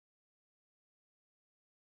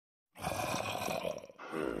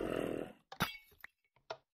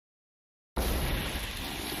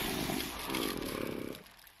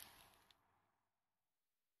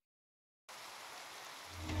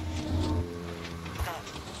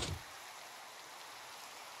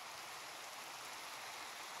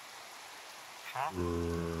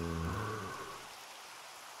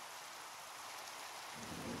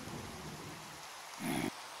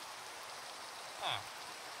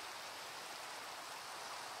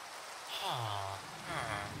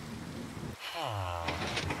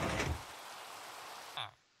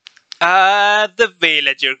The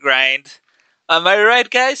villager grind. Am I right,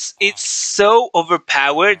 guys? It's so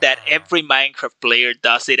overpowered that every Minecraft player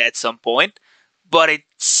does it at some point, but it's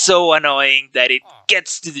so annoying that it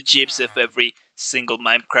gets to the chips of every single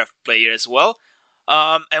Minecraft player as well.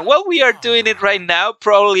 And while we are doing it right now,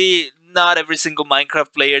 probably not every single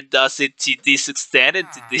Minecraft player does it to this extent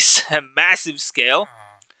and to this massive scale.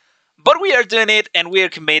 But we are doing it and we are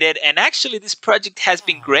committed. And actually, this project has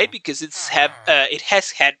been great because it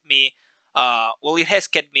has had me, it has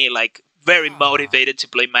kept me like very motivated to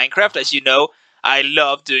play Minecraft. As you know, I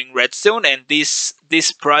love doing redstone, and this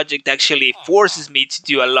project actually forces me to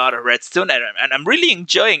do a lot of redstone, and I'm really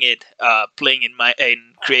enjoying it. Playing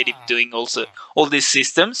in creative, doing also all these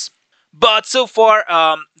systems. But so far,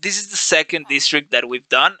 this is the second district that we've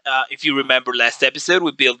done. If you remember last episode,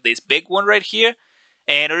 we built this big one right here.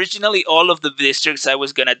 And originally, all of the districts I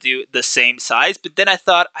was gonna do the same size, but then I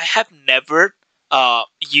thought I have never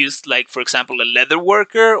used, like, for example, a leather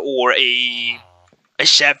worker or a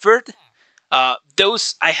shepherd.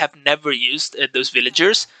 Those I have never used, those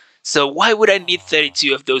villagers. So why would I need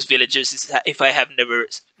 32 of those villagers if I have never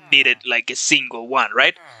needed like a single one,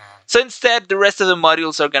 right? So instead, the rest of the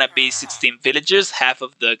modules are gonna be 16 villagers, half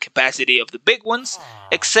of the capacity of the big ones,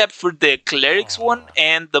 except for the clerics one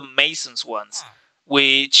and the masons ones,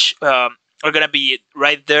 which are gonna be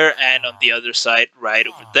right there and on the other side, right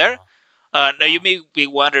over there. Now you may be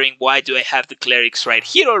wondering, why do I have the clerics right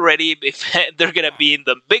here already if they're gonna be in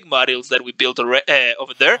the big modules that we built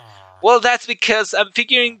over there? Well, that's because I'm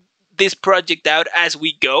figuring this project out as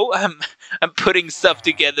we go. I'm putting stuff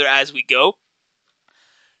together as we go.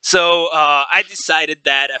 So I decided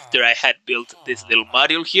that after I had built this little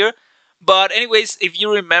module here. But anyways, if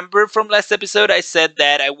you remember from last episode, I said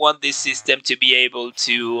that I want this system to be able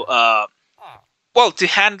to to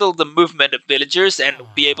handle the movement of villagers and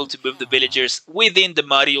be able to move the villagers within the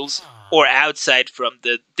modules or outside from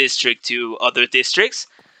the district to other districts.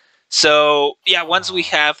 So yeah, once we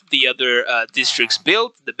have the other districts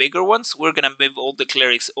built, the bigger ones, we're gonna move all the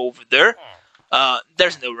clerics over there.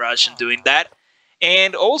 There's no rush in doing that.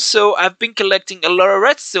 And also, I've been collecting a lot of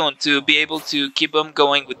redstone to be able to keep on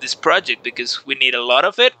going with this project because we need a lot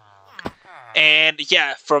of it. And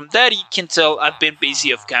yeah, from that you can tell I've been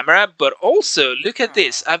busy off camera, but also look at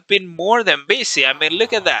this. I've been more than busy. I mean,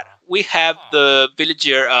 look at that. We have the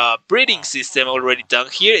villager breeding system already done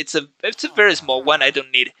here. It's a very small one. I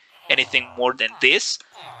don't need anything more than this.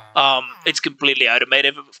 It's completely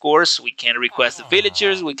automated, of course. We can request the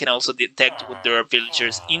villagers. We can also detect when there are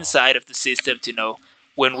villagers inside of the system to know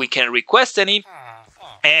when we can request any.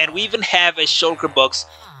 And we even have a shulker box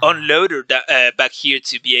unloader back here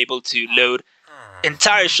to be able to load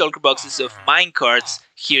entire shulker boxes of minecarts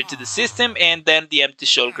here to the system, and then the empty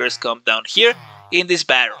shulkers come down here in this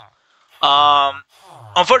barrel.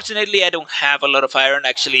 Unfortunately, I don't have a lot of iron.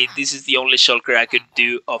 Actually, this is the only shulker I could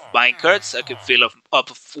do of minecarts. I could fill up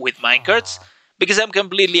with minecarts because I'm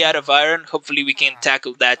completely out of iron. Hopefully, we can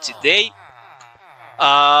tackle that today.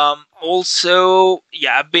 Also,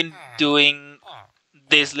 yeah, I've been doing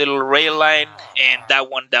this little rail line and that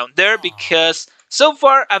one down there because so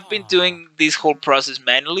far I've been doing this whole process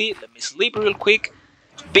manually. Let me sleep real quick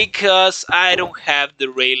because I don't have the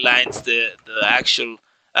rail lines, the actual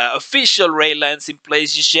official rail lines in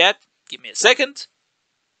place just yet. Give me a second.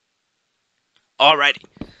 Alrighty.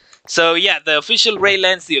 So yeah, the official rail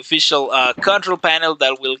lines, the official control panel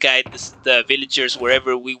that will guide the villagers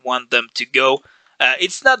wherever we want them to go.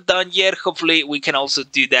 It's not done yet. Hopefully we can also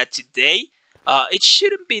do that today. It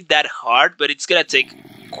shouldn't be that hard, but it's gonna take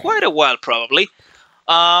quite a while probably.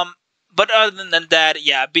 But other than that,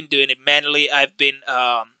 yeah, I've been doing it manually. I've been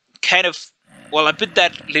I put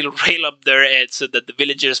that little rail up there so that the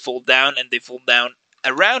villagers fall down, and they fall down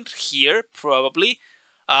around here probably.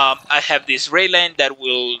 I have this rail line that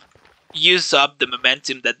will use up the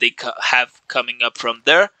momentum that they have coming up from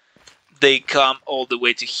there. They come all the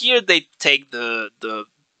way to here. They take the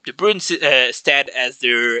Brune stand as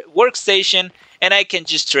their workstation, and I can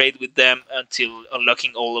just trade with them until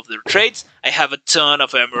unlocking all of their trades. I have a ton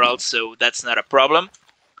of emeralds, so that's not a problem.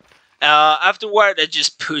 Afterward, I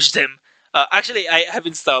just push them. Actually, I have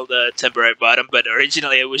installed a temporary bottom, but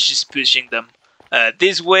originally I was just pushing them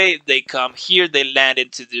this way. They come here, they land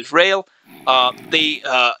into this rail. They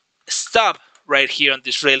stop right here on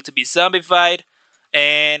this rail to be zombified.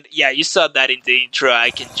 And yeah, you saw that in the intro.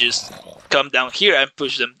 I can just come down here and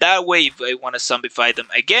push them that way if I want to zombify them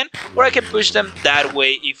again, or I can push them that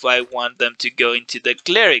way if I want them to go into the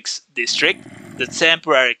clerics district, the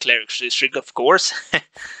temporary clerics district, of course.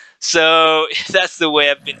 So that's the way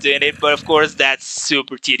I've been doing it, but of course that's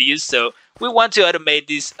super tedious, so we want to automate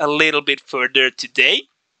this a little bit further today.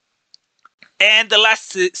 And the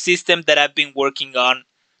last system that I've been working on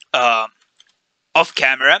off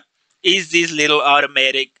camera is this little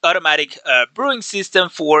automatic brewing system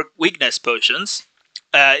for weakness potions.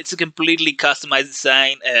 It's a completely customized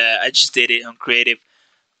design. I just did it on creative,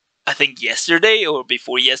 I think yesterday or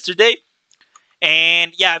before yesterday.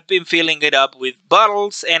 And yeah, I've been filling it up with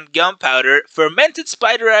bottles and gunpowder. Fermented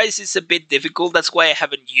spider ice is a bit difficult, that's why I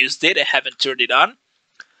haven't used it, I haven't turned it on.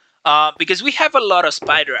 Because we have a lot of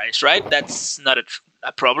spider ice, right? That's not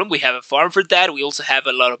a problem. We have a farm for that. We also have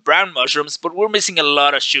a lot of brown mushrooms, but we're missing a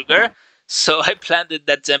lot of sugar. So I planted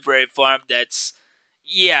that temporary farm that's,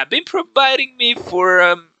 yeah, been providing me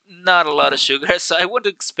for not a lot of sugar. So I want to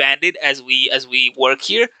expand it as we work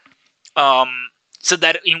here. So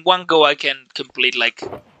that in one go I can complete like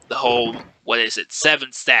the whole,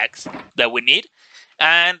 7 stacks that we need.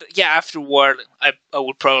 And yeah, afterward I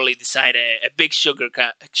will probably design a big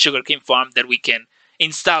sugarcane farm that we can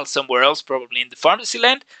install somewhere else, probably in the pharmacy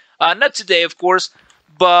land. Not today, of course,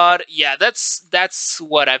 but yeah, that's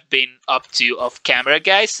what I've been up to off camera,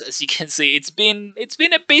 guys. As you can see, it's been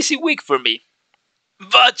a busy week for me.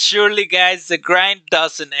 But surely, guys, the grind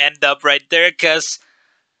doesn't end up right there, because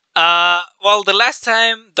well, the last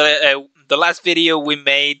time, the last video we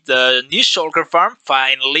made the new shulker farm,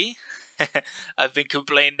 finally. I've been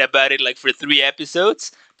complaining about it like for 3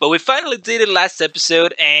 episodes, but we finally did it last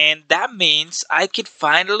episode, and that means I could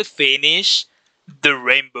finally finish the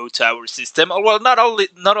Rainbow Tower system. Well, not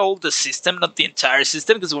all the system, not the entire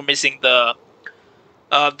system, because we're missing the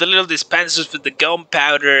little dispensers with the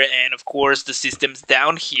gunpowder, and of course the systems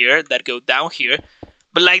down here that go down here.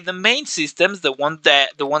 But like the main systems, the ones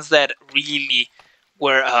that really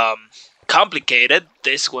were complicated,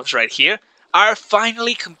 these ones right here, are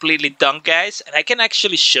finally completely done, guys, and I can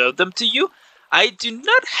actually show them to you. I do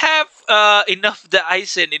not have enough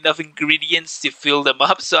dice and enough ingredients to fill them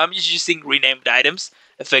up, so I'm just using renamed items.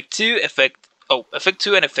 Effect 2, Effect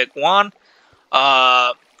 2 and Effect 1.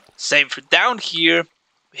 Same for down here.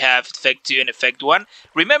 We have Effect 2 and Effect 1.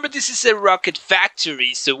 Remember, this is a rocket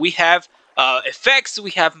factory, so we have effects,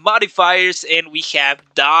 we have modifiers, and we have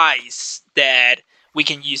dice that we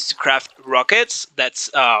can use to craft rockets. That's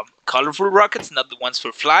colorful rockets, not the ones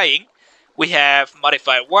for flying. We have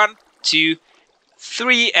modifier 1, 2,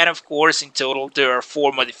 3, and of course in total there are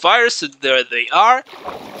 4 modifiers, so there they are.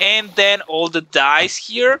 And then all the dice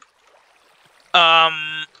here,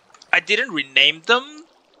 I didn't rename them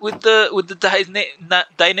with the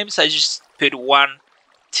die names. I just put 1,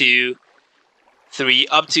 2, 3,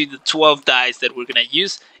 up to the 12 dice that we're gonna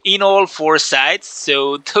use in all 4 sides.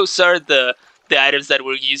 So those are the items that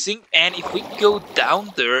we're using. And if we go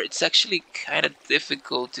down there, it's actually kind of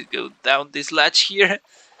difficult to go down this latch here.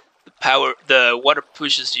 The water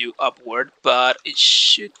pushes you upward, but it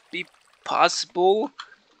should be possible,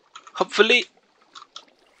 hopefully.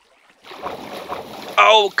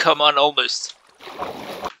 Oh, come on, almost.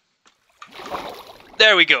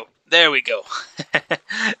 There we go.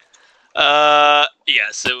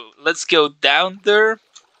 Yeah, so let's go down there.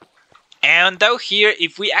 And down here,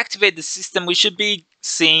 if we activate the system, we should be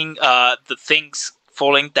seeing the things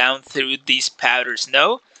falling down through these powders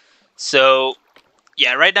now. So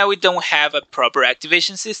yeah, right now we don't have a proper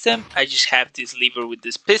activation system. I just have this lever with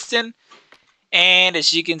this piston. And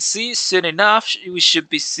as you can see, soon enough, we should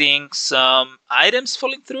be seeing some items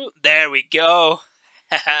falling through. There we go.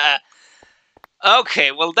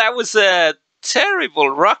 Okay, well, that was a terrible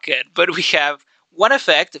rocket, but we have 1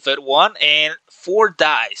 effect, effect 1, and 4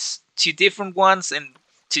 dice. 2 different ones and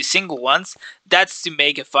 2 single ones. That's to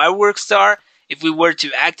make a fireworks star. If we were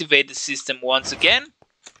to activate the system once again,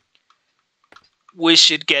 we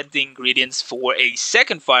should get the ingredients for a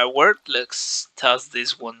second firework. Let's toss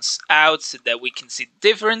these ones out so that we can see the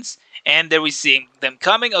difference. And there we see them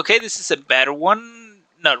coming. Okay, this is a better one.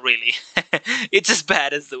 Not really. It's as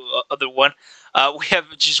bad as the other one. We have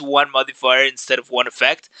just 1 modifier instead of 1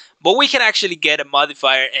 effect. But we can actually get a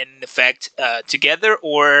modifier and an effect together.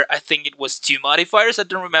 Or I think it was 2 modifiers. I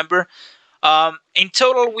don't remember. In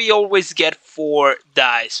total, we always get 4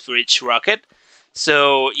 dice for each rocket.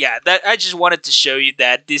 So yeah, I just wanted to show you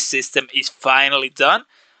that this system is finally done.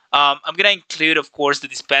 I'm gonna include, of course, the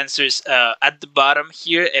dispensers at the bottom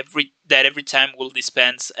here. Every time we'll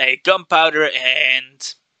dispense a gunpowder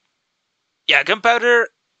and yeah, gunpowder.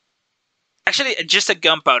 actually just a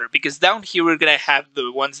gunpowder, because down here we're gonna have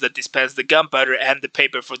the ones that dispense the gunpowder and the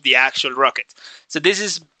paper for the actual rocket. So this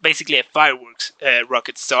is basically a fireworks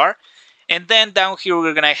rocket star. And then down here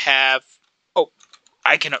we're gonna have, oh,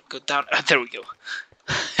 I cannot go down. There we go.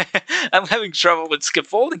 I'm having trouble with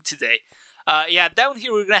scaffolding today. Yeah, down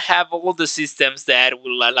here we're gonna have all the systems that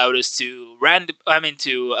will allow us to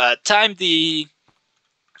time the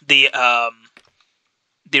um,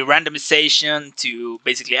 the randomization to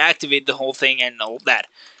basically activate the whole thing and all that.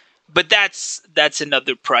 But that's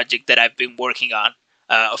another project that I've been working on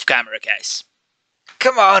off camera, guys.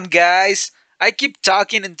 Come on, guys. I keep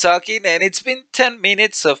talking and talking, and it's been 10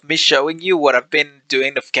 minutes of me showing you what I've been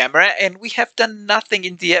doing off camera, and we have done nothing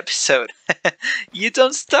in the episode. You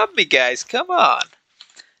don't stop me, guys. Come on.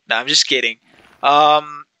 No, I'm just kidding.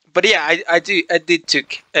 But yeah, I did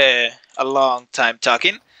took a long time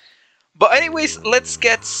talking. But anyways, let's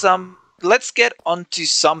get onto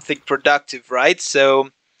something productive, right?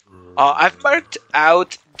 So I've marked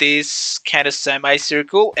out this kind of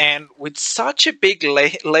semicircle, and with such a big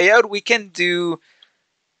layout, we can do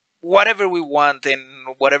whatever we want in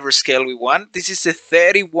whatever scale we want. This is a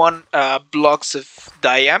 31 blocks of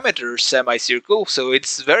diameter semicircle, so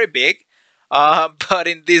it's very big. But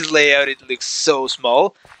in this layout, it looks so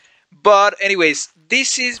small. But anyways,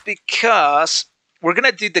 this is because we're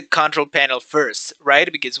gonna do the control panel first,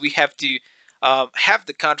 right? Because we have to have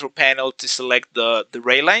the control panel to select the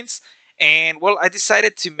ray lines. And well, I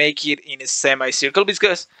decided to make it in a semicircle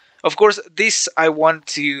because, of course, this I want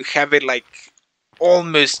to have it like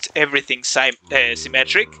almost everything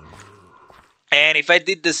symmetric. And if I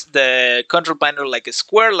did the control panel like a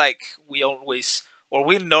square, like we always or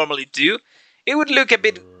we normally do, it would look a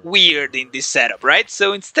bit weird in this setup, right?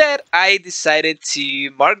 So instead, I decided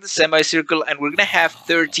to mark the semicircle, and we're gonna have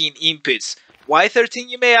 13 inputs. Why 13,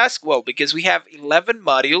 you may ask? Well, because we have 11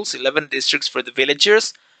 modules, 11 districts for the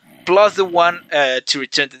villagers, plus the one to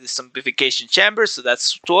return to the zombification chamber, so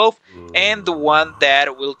that's 12, and the one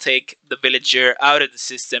that will take the villager out of the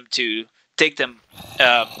system to take them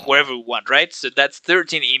wherever we want, right? So that's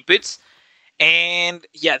 13 inputs. And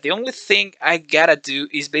yeah, the only thing I gotta do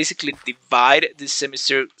is basically divide this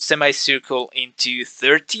semicircle into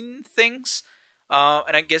 13 things.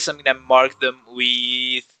 And I guess I'm gonna mark them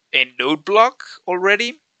with a node block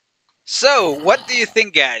already. So, what do you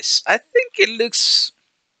think, guys? I think it looks,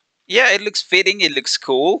 yeah, it looks fitting, it looks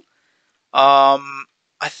cool. I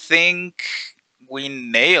think we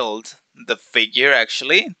nailed the figure,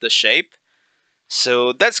 actually, the shape.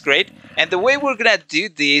 So that's great. And the way we're gonna do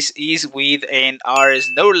this is with an RS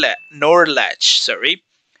NOR latch. Sorry.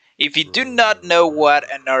 If you do not know what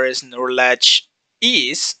an RS NOR latch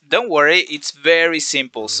is, don't worry, it's very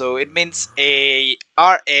simple. So it means a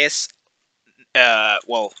RS,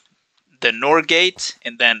 well, the NOR gate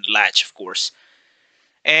and then latch, of course.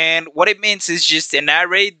 And what it means is just an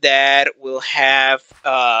array that will have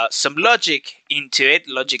some logic into it,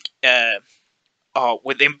 logic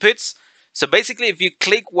with inputs. So basically, if you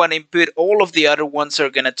click one input, all of the other ones are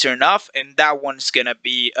going to turn off, and that one's going to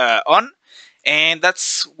be on. And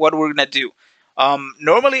that's what we're going to do.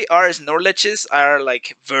 Normally, RS NOR latches are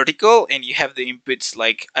like vertical, and you have the inputs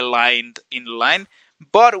like aligned in line.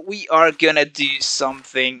 But we are going to do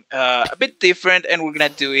something a bit different, and we're going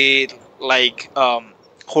to do it like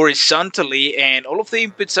horizontally. And all of the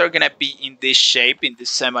inputs are going to be in this shape, in this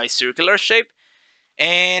semicircular shape.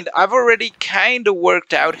 And I've already kind of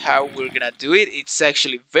worked out how we're gonna do it. It's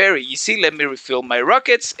actually very easy. Let me refill my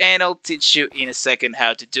rockets, and I'll teach you in a second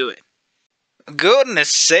how to do it. Goodness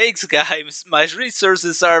sakes, guys, my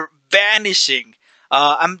resources are vanishing.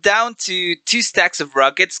 I'm down to 2 stacks of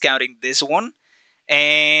rockets, counting this one.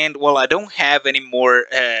 And, well, I don't have any more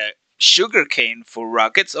sugarcane for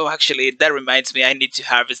rockets. Oh, actually, that reminds me, I need to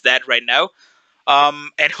harvest that right now.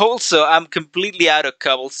 And also, I'm completely out of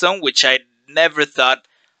cobblestone, which I never thought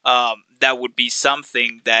that would be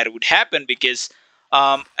something that would happen, because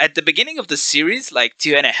at the beginning of the series, like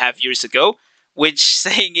 2.5 years ago, which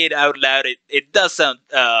saying it out loud, it does sound,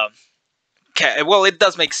 well, it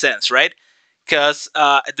does make sense, right? Because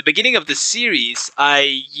at the beginning of the series, I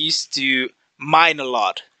used to mine a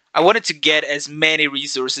lot. I wanted to get as many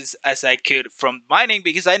resources as I could from mining,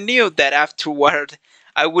 because I knew that afterward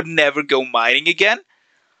I would never go mining again.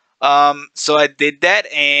 So I did that,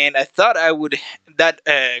 and I thought that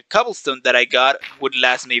cobblestone that I got would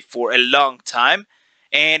last me for a long time.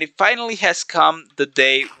 And it finally has come the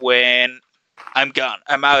day when I'm gone.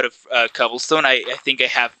 I'm out of cobblestone. I think I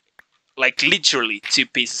have like literally 2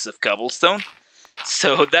 pieces of cobblestone.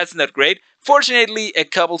 So that's not great. Fortunately, a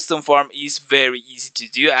cobblestone farm is very easy to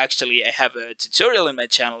do. Actually, I have a tutorial in my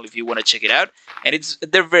channel if you want to check it out, and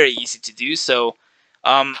they're very easy to do. So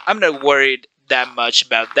I'm not worried that much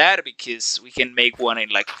about that because we can make one in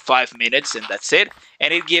like 5 minutes and that's it.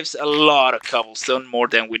 And it gives a lot of cobblestone, more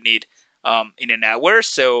than we need in an hour.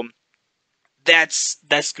 So that's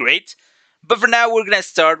great. But for now, we're gonna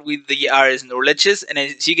start with the RS knowledges, and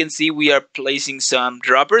as you can see, we are placing some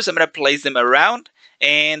droppers. I'm gonna place them around,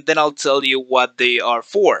 and then I'll tell you what they are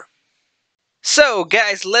for. So,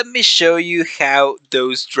 guys, let me show you how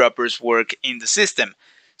those droppers work in the system.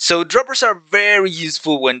 So, droppers are very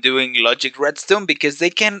useful when doing logic redstone because they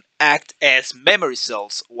can act as memory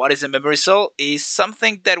cells. What is a memory cell? Is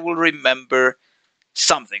something that will remember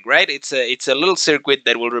something, right? It's a little circuit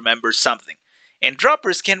that will remember something. And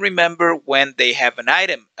droppers can remember when they have an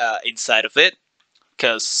item inside of it,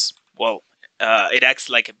 because well, it acts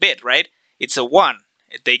like a bit, right? It's a one.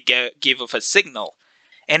 They give off a signal,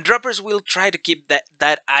 and droppers will try to keep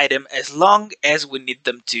that item as long as we need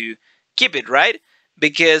them to keep it, right?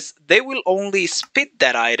 Because they will only spit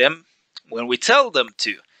that item when we tell them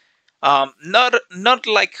to. Not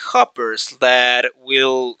like hoppers that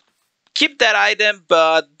will keep that item,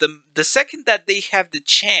 but the second that they have the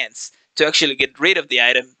chance to actually get rid of the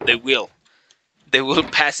item, they will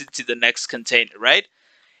pass it to the next container, right?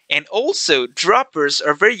 And also, droppers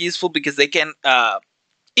are very useful because they can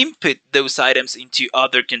input those items into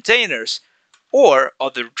other containers or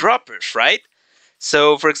other droppers, right?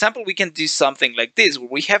 So, for example, we can do something like this, where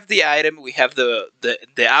we have the item, we have the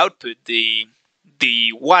output, the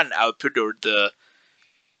one output, or the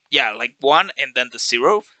yeah, like one and then the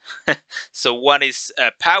zero. So one is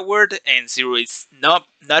powered and zero is not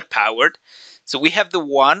powered. So we have the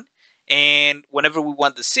one, and whenever we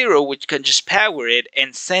want the zero, we can just power it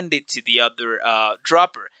and send it to the other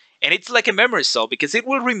dropper. And it's like a memory cell because it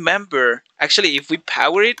will remember. Actually, if we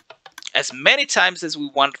power it as many times as we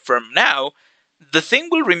want from now, the thing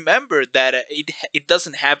will remember that it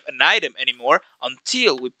doesn't have an item anymore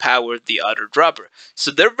until we power the other dropper. So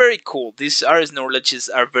they're very cool. These RS knowledges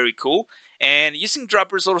are very cool. And using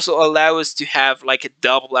droppers also allow us to have like a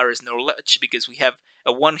double RS knowledge because we have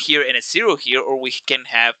a 1 here and a 0 here, or we can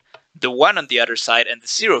have the 1 on the other side and the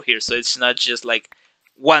 0 here. So it's not just like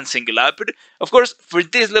one single output. Of course, for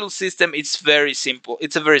this little system, it's very simple.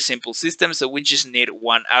 It's a very simple system, so we just need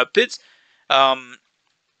one output.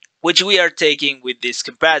 Which we are taking with this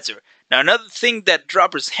comparator. Now, another thing that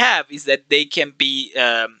droppers have is that they can be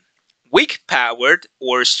weak powered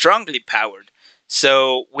or strongly powered.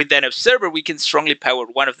 So with an observer, we can strongly power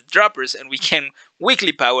one of the droppers, and we can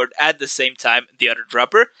weakly power at the same time the other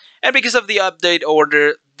dropper. And because of the update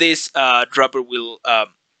order, this dropper will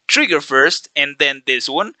trigger first, and then this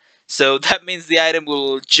one. So that means the item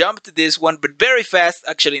will jump to this one, but very fast,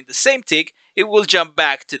 actually in the same tick, it will jump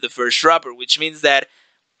back to the first dropper, which means that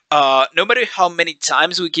no matter how many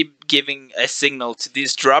times we keep giving a signal to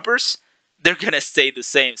these droppers, they're gonna stay the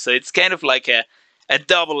same. So it's kind of like a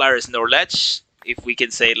double RS knowledge, if we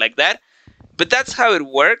can say it like that. But that's how it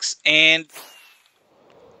works. And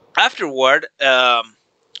afterward,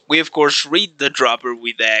 we of course read the dropper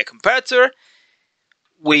with a comparator.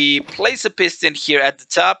 We place a piston here at the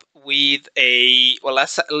top with a, well,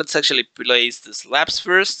 let's actually place the slabs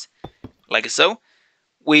first, like so.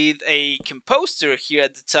 With a composter here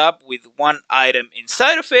at the top with one item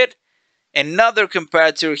inside of it, another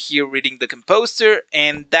comparator here reading the composter,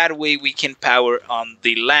 and that way we can power on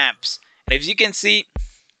the lamps. And as you can see,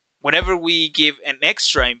 whenever we give an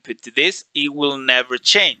extra input to this, it will never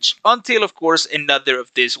change until, of course, another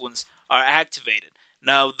of these ones are activated.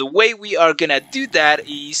 Now, the way we are gonna do that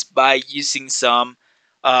is by using some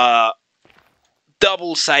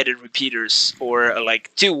double-sided repeaters, or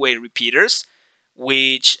like two-way repeaters,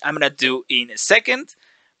 which I'm gonna do in a second.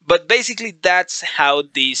 But basically, that's how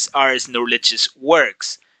these RS knowledges work.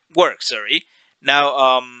 Sorry.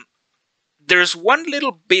 Now, there's one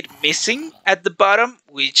little bit missing at the bottom,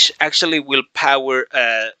 which actually will power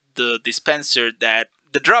the dispenser, that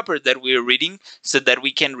the dropper that we're reading, so that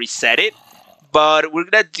we can reset it. But we're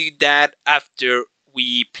gonna do that after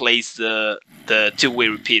we place the two-way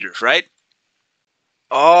repeaters, right?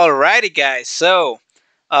 Alrighty, guys. So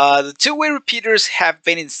the two-way repeaters have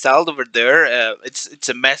been installed over there. It's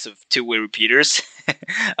a mess of two-way repeaters.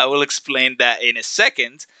 I will explain that in a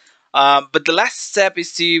second. But the last step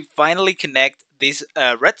is to finally connect these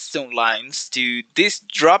redstone lines to this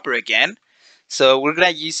dropper again. So we're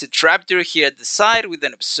gonna use a trapdoor here at the side with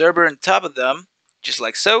an observer on top of them, just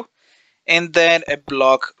like so, and then a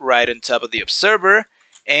block right on top of the observer,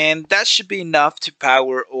 and that should be enough to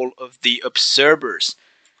power all of the observers.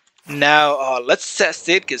 Now let's test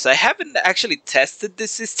it because I haven't actually tested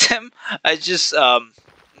this system. I just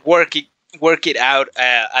work it work it out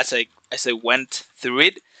as I went through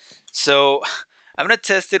it. So I'm gonna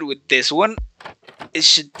test it with this one. It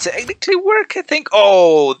should technically work, I think.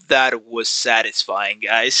 Oh, that was satisfying,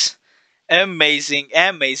 guys. Amazing,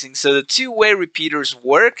 amazing. So the two-way repeaters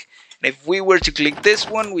work. And if we were to click this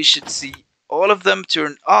one, we should see all of them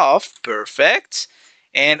turn off. Perfect.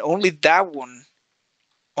 And only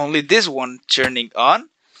this one turning on.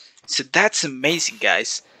 So that's amazing,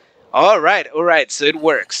 guys. All right. So it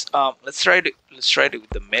works. Let's try it with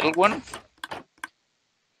the middle one.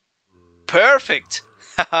 Perfect.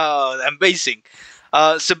 Amazing.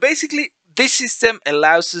 So basically, this system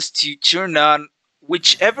allows us to turn on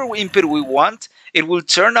whichever input we want. It will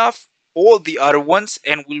turn off all the other ones,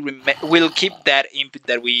 and we'll keep that input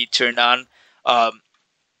that we turn um,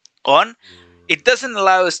 on. It doesn't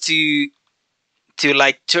allow us to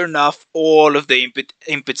like turn off all of the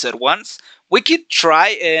inputs at once. We could try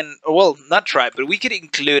and well, not try, but we could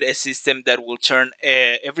include a system that will turn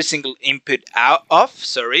every single input out off.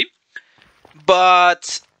 Sorry,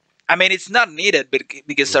 but I mean it's not needed, but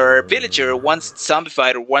because our villager, once it's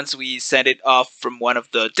zombified or once we send it off from one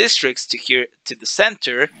of the districts to here to the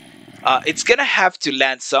center, it's gonna have to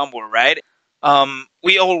land somewhere, right?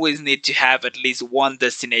 We always need to have at least one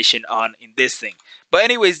destination on in this thing. But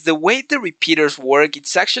anyways, the way the repeaters work,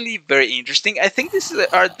 it's actually very interesting. I think this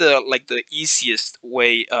are the easiest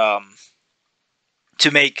way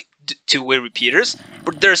to make two-way repeaters,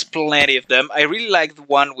 but there's plenty of them. I really like the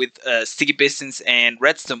one with sticky pistons and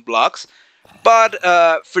redstone blocks. But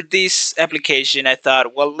for this application, I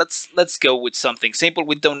thought, well, let's go with something simple.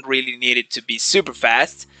 We don't really need it to be super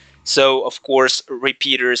fast. So of course,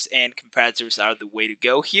 repeaters and comparators are the way to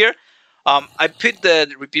go here. I put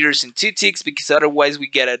the repeaters in 2 ticks because otherwise we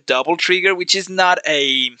get a double trigger, which is not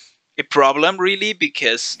a problem really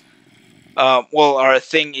because well, our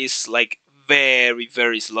thing is like very,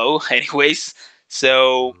 very slow, anyways.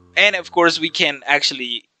 So, and of course, we can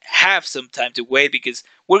actually have some time to wait because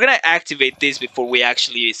we're gonna activate this before we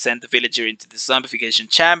actually send the villager into the zombification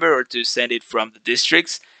chamber or to send it from the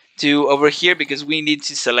districts to over here because we need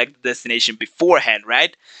to select the destination beforehand,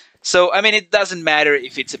 right? So, I mean, it doesn't matter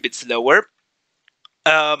if it's a bit slower.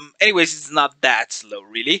 Anyways, it's not that slow,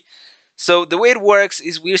 really. So the way it works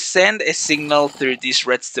is we send a signal through these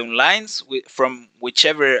redstone lines from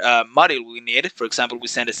whichever module we need. For example, we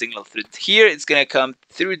send a signal through here. It's going to come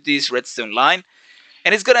through this redstone line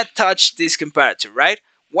and it's going to touch this comparator, right?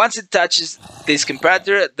 Once it touches this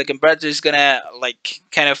comparator, the comparator is going to like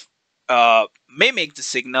kind of mimic the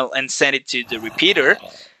signal and send it to the repeater.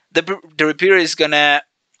 The repeater is going to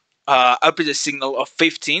output a signal of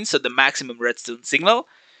 15, so the maximum redstone signal.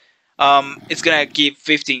 It's gonna give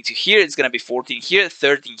 15 to here, it's gonna be 14 here,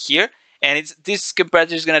 13 here, and this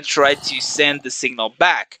comparator is gonna try to send the signal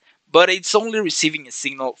back, but it's only receiving a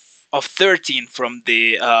signal of 13 from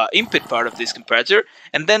the input part of this comparator,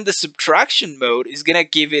 and then the subtraction mode is gonna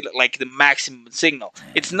give it like the maximum signal.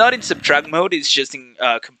 It's not in subtract mode, it's just in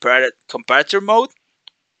comparator mode,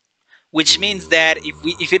 which means that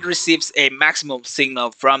if it receives a maximum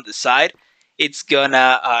signal from the side, it's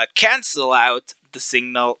gonna cancel out the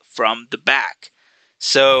signal from the back.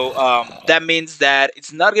 So that means that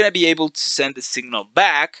it's not gonna be able to send the signal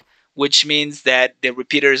back, which means that the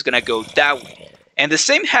repeater is gonna go that way. And the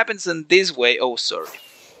same happens in this way. Oh, sorry.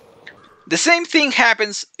 The same thing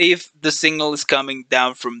happens if the signal is coming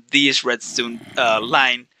down from this redstone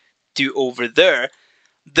line to over there.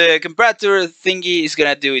 The comparator thingy is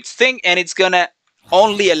gonna do its thing, and it's gonna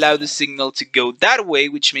only allow the signal to go that way,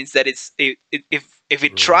 which means that if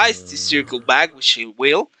it tries to circle back, which it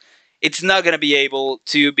will, it's not gonna be able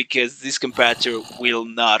to because this comparator will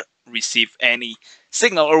not receive any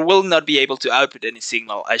signal or will not be able to output any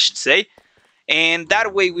signal, I should say. And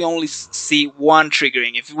that way we only see one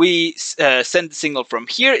triggering. If we send the signal from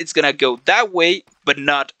here, it's gonna go that way but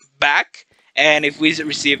not back. And if we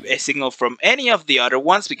receive a signal from any of the other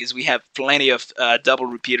ones, because we have plenty of double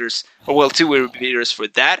repeaters, or well, two-way repeaters for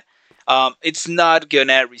that, it's not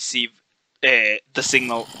gonna receive the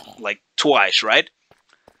signal like twice, right?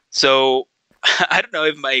 So I don't know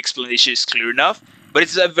if my explanation is clear enough, but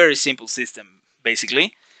it's a very simple system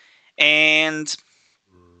basically. And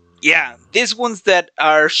yeah, these ones that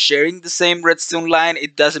are sharing the same redstone line,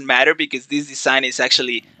 it doesn't matter because this design is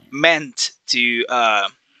actually meant to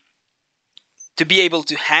be able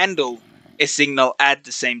to handle a signal at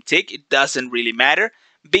the same tick. It doesn't really matter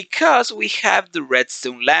because we have the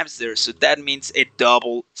redstone lamps there, so that means a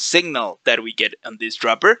double signal that we get on this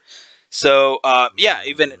dropper. So yeah,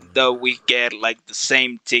 even though we get like the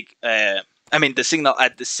same tick I mean the signal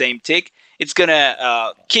at the same tick, it's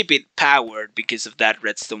gonna keep it powered because of that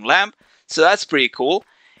redstone lamp. So that's pretty cool.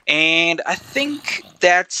 And I think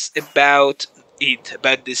that's about it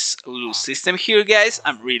about this little system here, guys.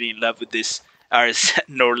 I'm really in love with this RS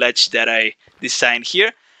knowledge that I designed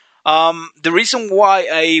here. The reason why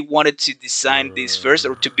I wanted to design this first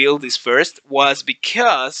or to build this first was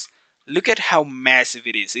because look at how massive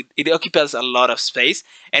it is. It occupies a lot of space,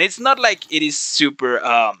 and it's not like it is super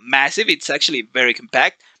massive. It's actually very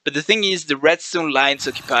compact. But the thing is, the redstone lines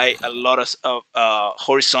occupy a lot of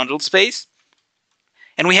horizontal space,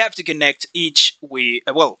 and we have to connect each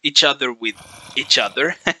other with each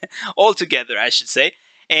other, all together, I should say.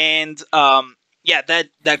 And yeah,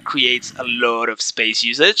 that creates a lot of space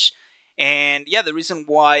usage. And yeah, the reason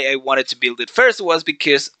why I wanted to build it first was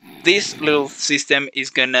because this little system is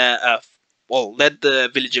gonna let the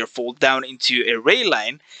villager fall down into a rail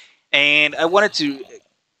line, and I wanted to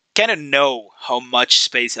kind of know how much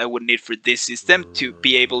space I would need for this system to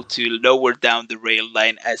be able to lower down the rail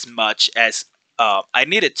line as much as I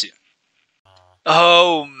needed to.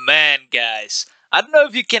 Oh man, guys! I don't know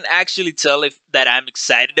if you can actually tell if that I'm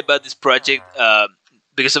excited about this project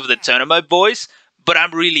because of the tone of my voice, but I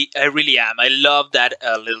really am. I love that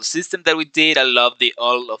little system that we did. I love the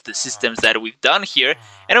all of the systems that we've done here.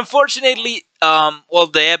 And unfortunately,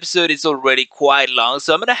 the episode is already quite long,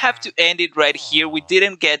 so I'm gonna have to end it right here. We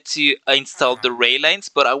didn't get to install the rail lines,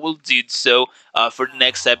 but I will do so for the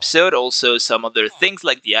next episode. Also, some other things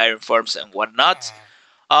like the iron farms and whatnot.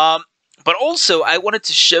 Um, but also, I wanted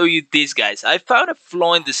to show you this, guys. I found a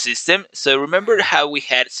flaw in the system. So remember how we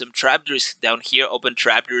had some trapdoors down here, open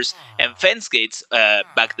trapdoors and fence gates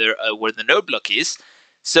back there where the node block is.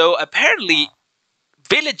 So apparently,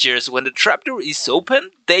 villagers, when the trapdoor is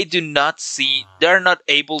open, they're not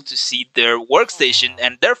able to see their workstation,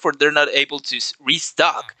 and therefore they're not able to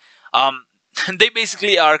restock. Um, they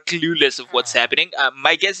basically are clueless of what's happening.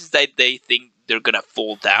 My guess is that they think they're gonna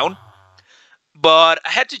fall down, but I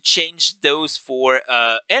had to change those for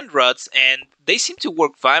end rods, and they seem to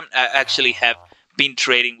work fine. I actually have been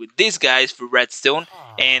trading with these guys for redstone,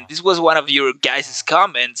 and this was one of your guys'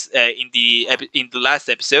 comments in the last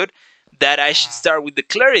episode that I should start with the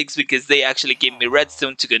clerics because they actually gave me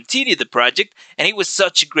redstone to continue the project, and it was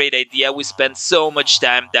such a great idea. We spent so much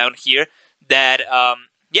time down here that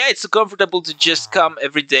yeah, it's so comfortable to just come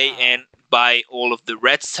every day and buy all of the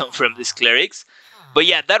redstone from these clerics. But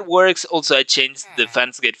yeah, that works. Also, I changed the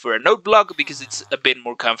fence gate for a node block because it's a bit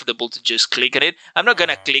more comfortable to just click on it. I'm not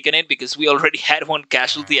gonna click on it because we already had one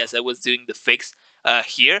casualty as I was doing the fix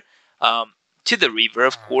here. To the river,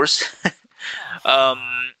 of course.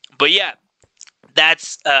 But yeah,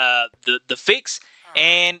 that's the fix.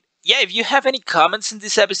 And yeah, if you have any comments in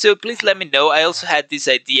this episode, please let me know. I also had this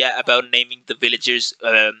idea about naming the villagers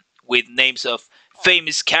with names of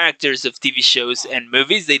famous characters of TV shows and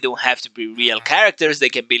movies. They don't have to be real characters. They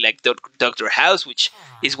can be like Doctor House, which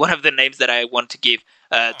is one of the names that I want to give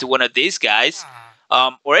to one of these guys,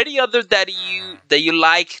 or any other that you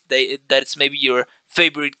like. That's maybe your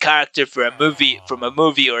favorite character for a movie from a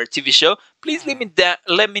movie or a TV show. Please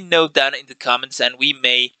let me know down in the comments, and we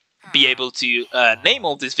may be able to name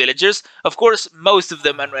all these villagers. Of course, most of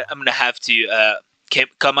them I'm gonna have to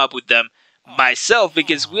come up with them myself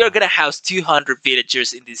because we are gonna house 200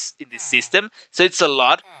 villagers in this system, so it's a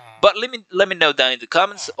lot. But let me know down in the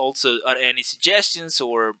comments also any suggestions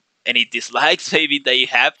or any dislikes maybe that you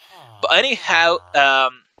have. But anyhow,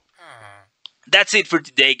 that's it for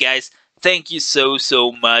today, guys. Thank you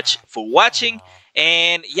so much for watching,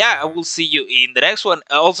 and yeah, I will see you in the next one.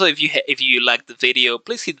 Also, if you like the video,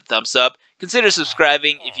 please hit the thumbs up. Consider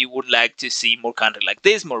subscribing if you would like to see more content like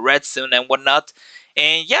this, more redstone and whatnot.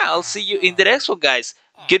 And yeah, I'll see you in the next one, guys.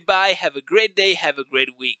 Goodbye. Have a great day. Have a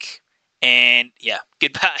great week. And yeah,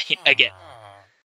 goodbye again.